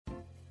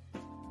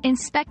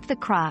Inspect the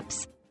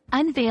crops.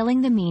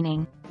 Unveiling the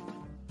meaning.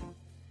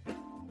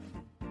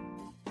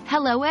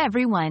 Hello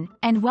everyone,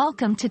 and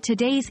welcome to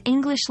today's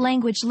English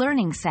language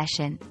learning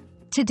session.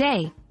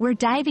 Today, we're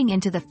diving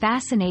into the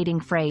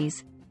fascinating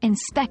phrase,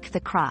 inspect the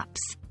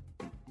crops.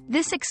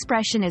 This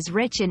expression is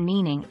rich in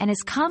meaning and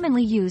is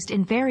commonly used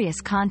in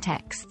various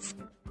contexts.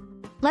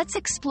 Let's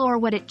explore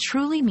what it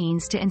truly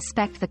means to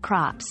inspect the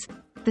crops,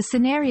 the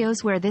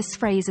scenarios where this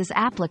phrase is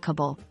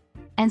applicable,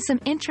 and some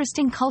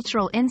interesting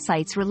cultural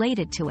insights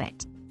related to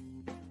it.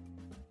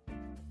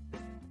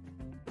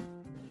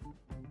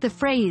 The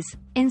phrase,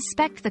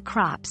 inspect the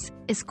crops,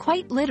 is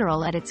quite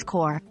literal at its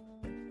core.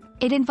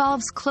 It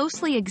involves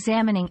closely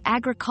examining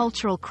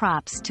agricultural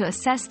crops to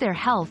assess their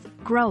health,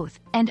 growth,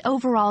 and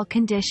overall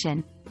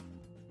condition.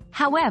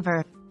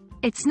 However,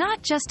 it's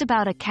not just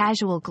about a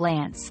casual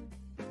glance.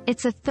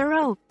 It's a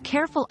thorough,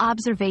 careful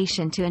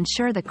observation to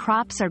ensure the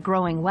crops are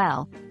growing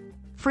well,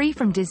 free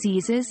from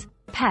diseases,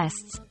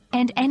 pests,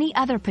 and any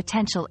other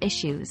potential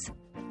issues.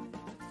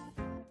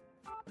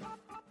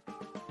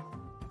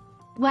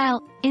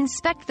 While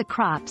inspect the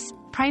crops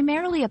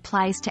primarily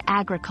applies to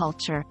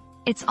agriculture,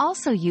 it's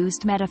also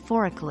used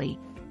metaphorically.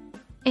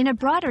 In a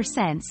broader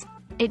sense,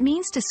 it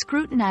means to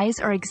scrutinize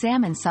or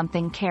examine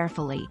something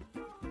carefully.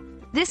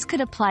 This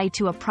could apply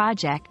to a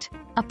project,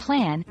 a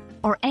plan,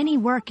 or any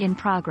work in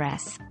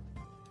progress.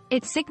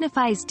 It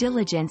signifies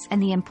diligence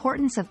and the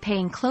importance of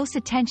paying close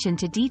attention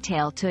to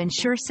detail to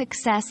ensure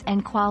success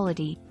and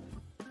quality.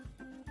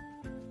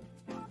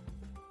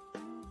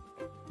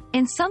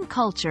 In some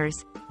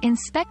cultures,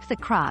 inspect the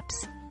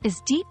crops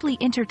is deeply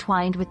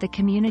intertwined with the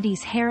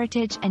community's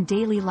heritage and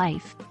daily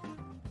life.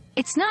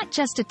 It's not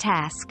just a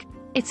task,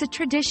 it's a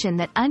tradition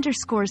that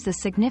underscores the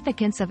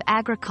significance of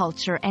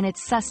agriculture and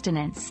its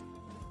sustenance.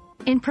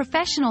 In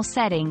professional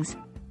settings,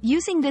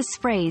 using this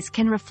phrase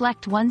can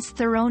reflect one's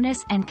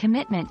thoroughness and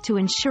commitment to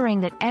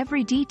ensuring that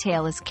every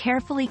detail is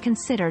carefully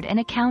considered and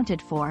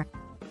accounted for.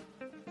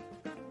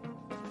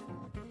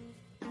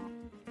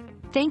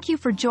 Thank you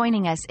for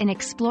joining us in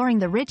exploring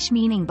the rich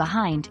meaning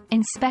behind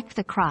inspect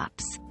the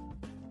crops.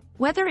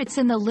 Whether it's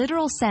in the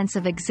literal sense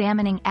of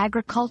examining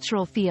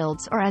agricultural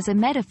fields or as a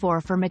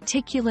metaphor for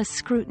meticulous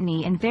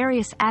scrutiny in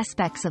various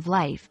aspects of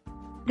life,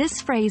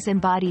 this phrase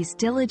embodies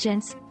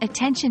diligence,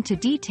 attention to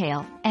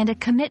detail, and a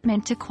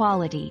commitment to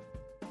quality.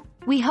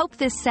 We hope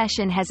this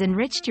session has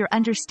enriched your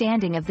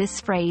understanding of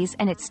this phrase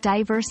and its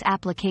diverse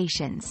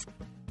applications.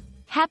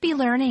 Happy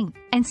learning,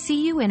 and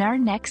see you in our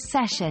next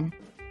session.